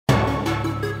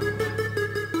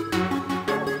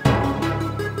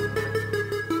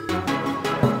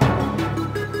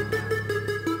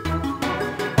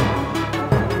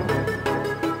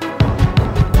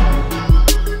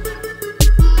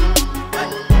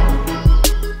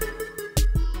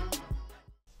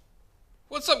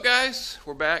up, guys?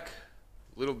 We're back.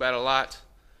 Little about a lot.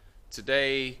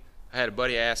 Today I had a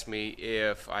buddy ask me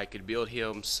if I could build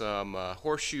him some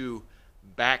horseshoe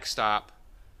backstop.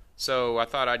 So I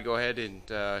thought I'd go ahead and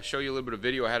show you a little bit of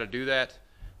video of how to do that,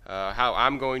 how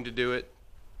I'm going to do it,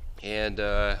 and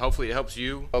hopefully it helps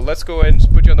you. Let's go ahead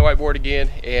and put you on the whiteboard again,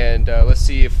 and let's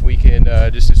see if we can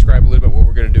just describe a little bit what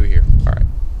we're going to do here. All right.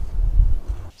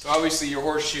 So obviously your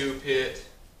horseshoe pit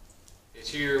is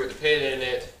here with a pin in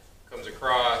it, comes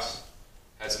across,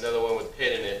 has another one with a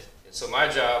pin in it. And so my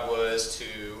job was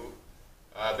to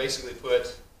basically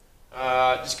put,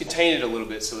 just contain it a little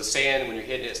bit so the sand, when you're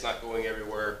hitting it, it's not going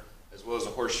everywhere, as well as the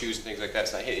horseshoes and things like that,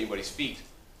 it's not hitting anybody's feet.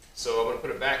 So I'm going to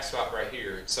put a backstop right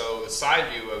here. So the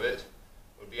side view of it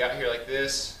would be out here like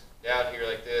this, down here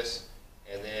like this,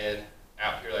 and then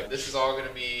out here like this. This is all going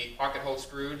to be pocket hole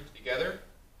screwed together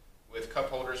with cup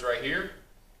holders right here.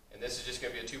 And this is just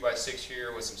going to be a 2x6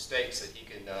 here with some stakes that he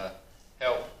can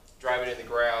help drive it in the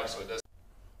ground so it doesn't.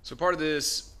 So part of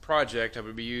this project, I'm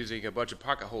going to be using a bunch of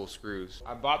pocket hole screws.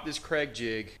 I bought this Craig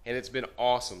jig, and it's been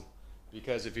awesome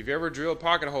because if you've ever drilled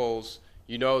pocket holes,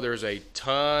 you know there's a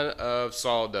ton of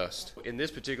sawdust. In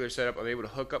this particular setup, I'm able to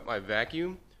hook up my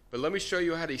vacuum, but let me show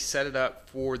you how to set it up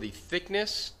for the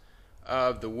thickness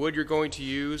of the wood you're going to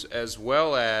use, as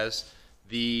well as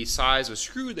the size of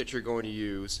screw that you're going to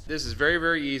use. This is very,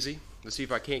 very easy. Let's see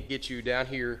if I can't get you down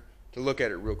here to look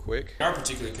at it real quick. In our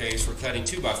particular case, we're cutting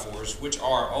 2x4s, which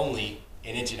are only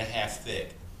 1.5 inches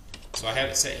thick. So I have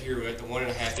it set here at the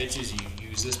 1.5 inches. You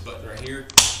use this button right here,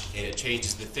 and it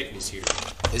changes the thickness here.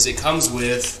 As it comes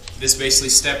with this basically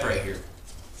step right here.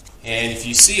 And if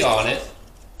you see on it,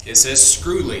 it says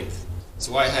screw length.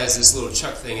 So why it has this little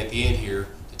chuck thing at the end here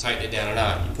to tighten it down a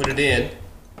knot. You put it in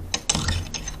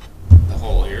the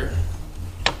hole here.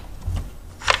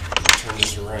 Turn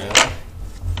this around.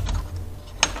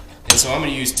 And so I'm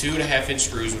going to use 2.5 inch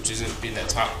screws, which isn't being that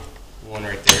top one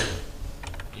right there.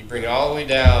 You bring it all the way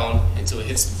down until it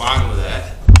hits the bottom of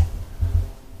that.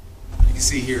 You can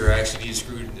see here I actually need to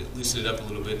screw it, loosen it up a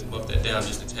little bit to bump that down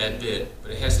just a tad bit.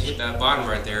 But it has to hit that bottom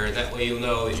right there, and that way you'll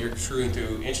know that you're screwing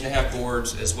through 1.5 inch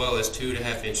boards as well as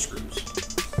 2.5 inch screws.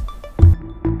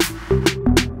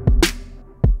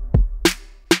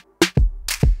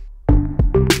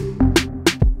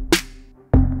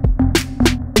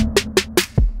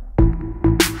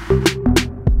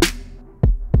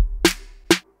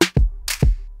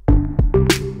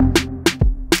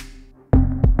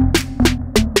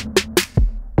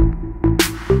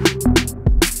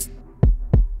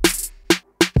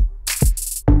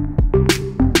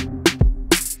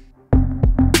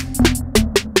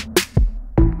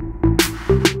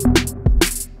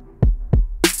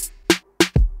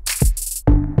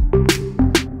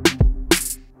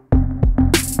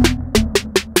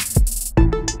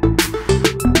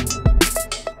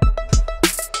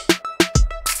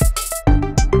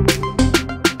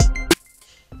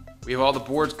 We have all the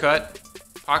boards cut,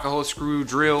 pocket hole screw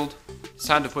drilled. It's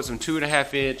time to put some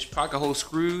 2.5 inch pocket hole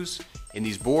screws in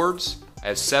these boards. I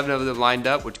have 7 of them lined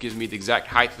up, which gives me the exact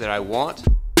height that I want.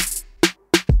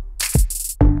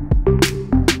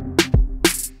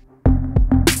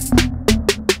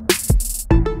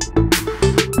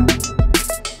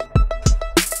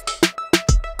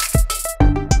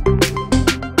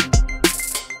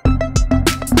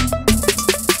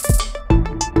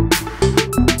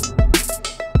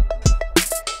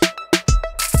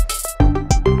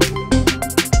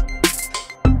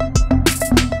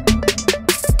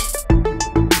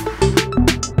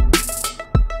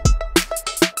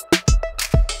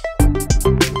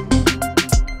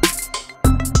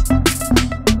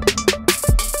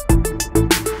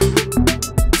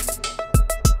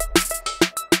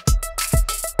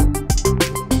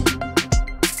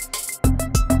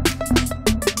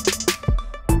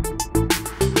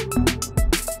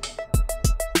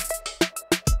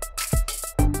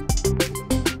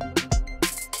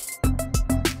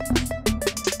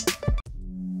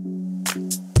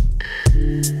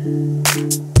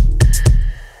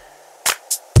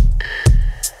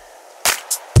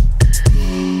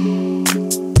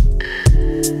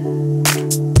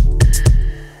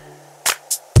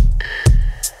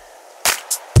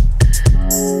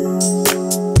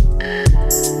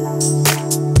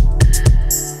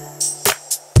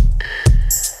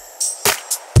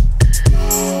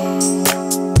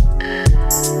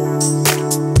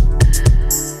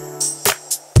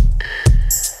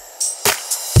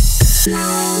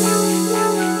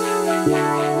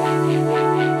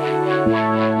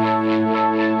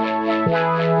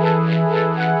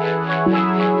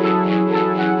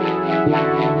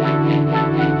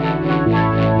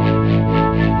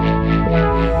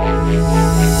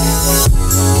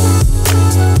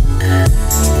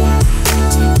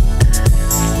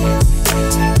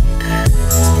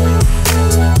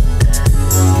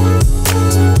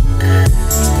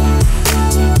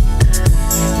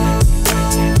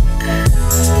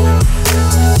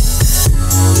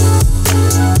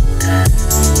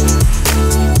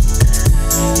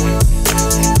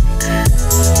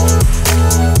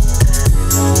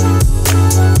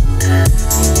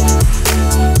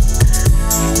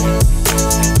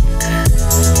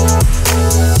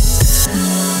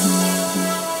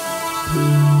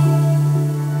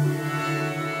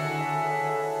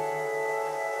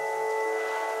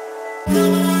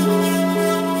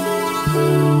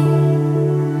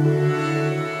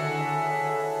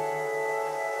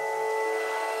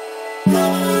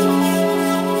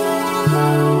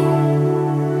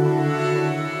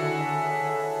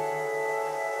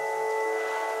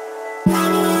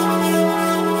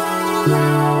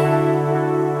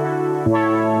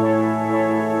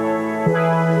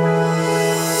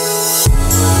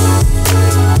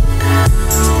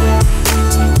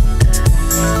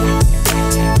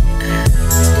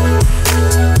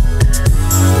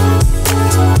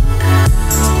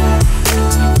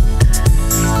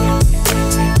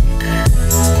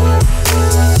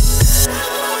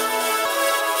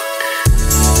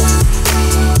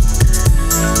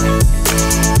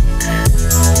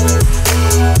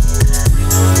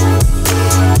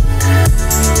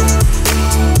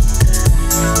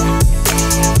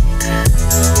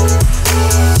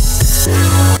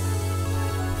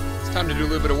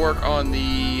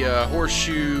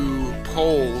 horseshoe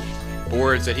pole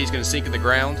boards that he's going to sink in the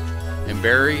ground and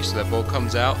bury so that bolt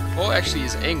comes out. The pole actually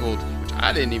is angled, which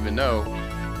I didn't even know,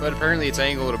 but apparently it's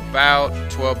angled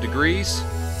about 12 degrees.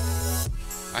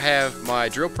 I have my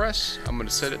drill press. I'm going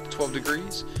to set it to 12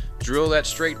 degrees, drill that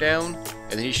straight down,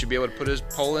 and then he should be able to put his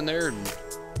pole in there and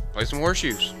play some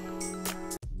horseshoes.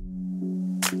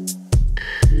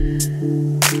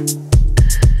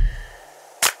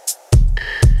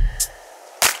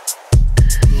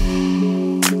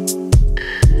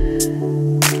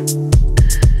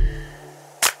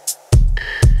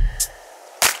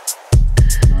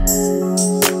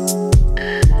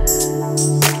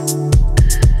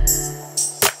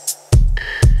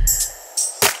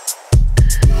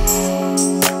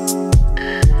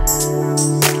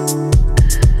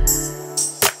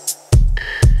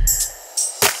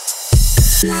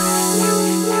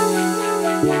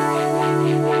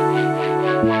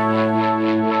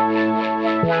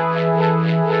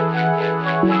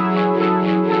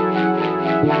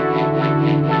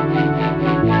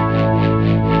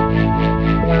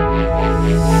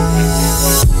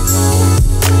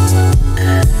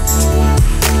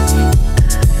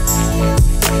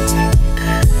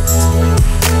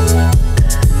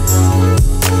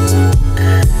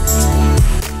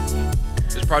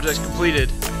 Project's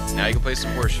completed. Now you can play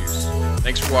some horseshoes.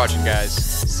 Thanks for watching, guys.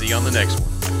 See you on the next one.